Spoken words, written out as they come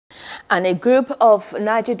And a group of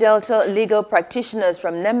Niger Delta legal practitioners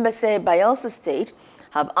from Nembe-Se, Bayelsa State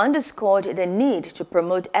have underscored the need to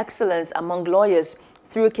promote excellence among lawyers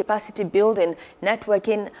through capacity building,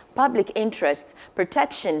 networking, public interest,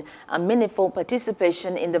 protection, and meaningful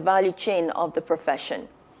participation in the value chain of the profession.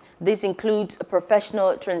 This includes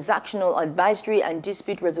professional, transactional, advisory, and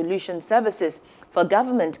dispute resolution services for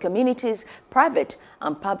government, communities, private,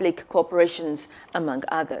 and public corporations, among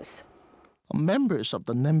others. Members of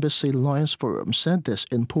the Nembe-Se Lawyers Forum said this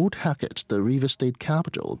in Port Harcourt, the River State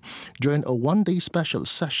capital, during a one-day special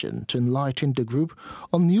session to enlighten the group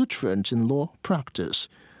on new trends in law practice.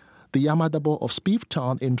 The Yamadabo of Spieth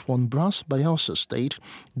Town in Twonbras, Bayelsa State,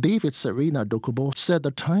 David Serena Dokubo, said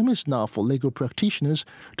the time is now for legal practitioners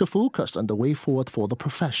to focus on the way forward for the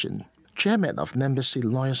profession. Chairman of Nembe-Se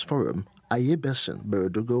Lawyers Forum, Ayebesin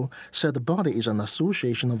Berdugo, said the body is an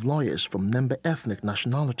association of lawyers from Nembe ethnic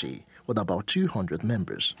nationality with about 200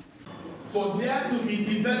 members. For there to be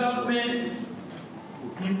development,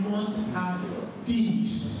 we must have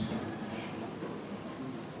peace.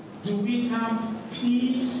 Do we have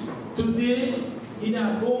peace today in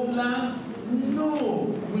our homeland?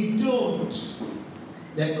 No, we don't.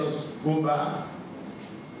 Let us go back.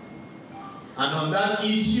 And on that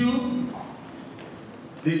issue,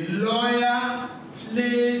 the lawyer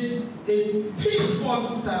plays a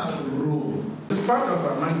pivotal role. It's part of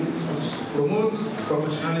our mandate which promotes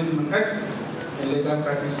professionalism and excellence in legal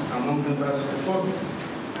practice among members of the forum.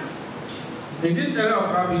 In this era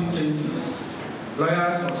of rapid changes,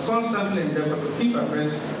 lawyers must constantly endeavor to keep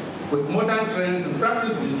abreast with modern trends and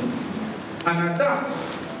practice building and adapt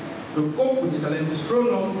to cope with the challenges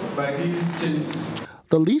thrown up by these changes.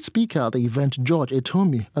 The lead speaker at the event, George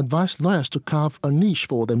Etomi, advised lawyers to carve a niche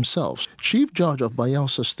for themselves. Chief Judge of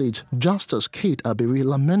Bayelsa State, Justice Kate Abiri,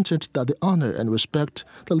 lamented that the honor and respect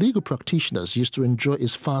the legal practitioners used to enjoy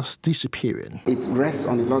is fast disappearing. It rests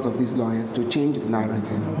on a lot of these lawyers to change the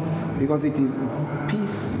narrative because it is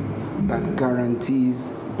peace that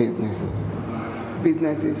guarantees businesses.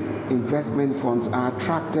 Businesses, investment funds are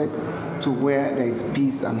attracted to where there is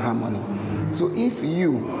peace and harmony. So if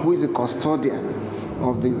you, who is a custodian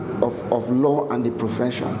of law and the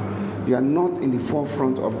profession, you are not in the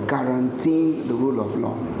forefront of guaranteeing the rule of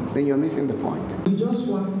law, then you're missing the point. We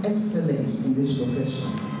just want excellence in this profession.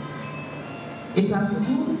 It has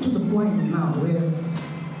come to the point now where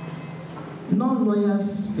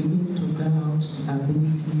non-lawyers begin to doubt the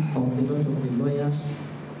ability of a lot of the lawyers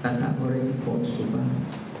that are already called to bar.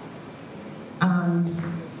 And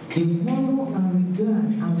in honor and regard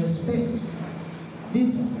and respect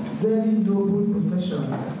this very noble profession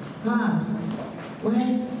had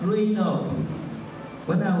when growing up,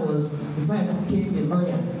 before I became a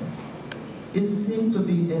lawyer, it seemed to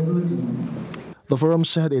be eroding. The forum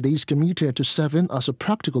said it is committed to serving as a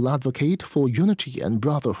practical advocate for unity and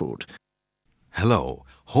brotherhood. Hello,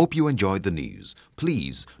 hope you enjoyed the news.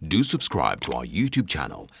 Please do subscribe to our YouTube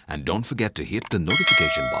channel and don't forget to hit the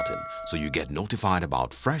notification button so you get notified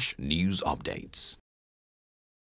about fresh news updates.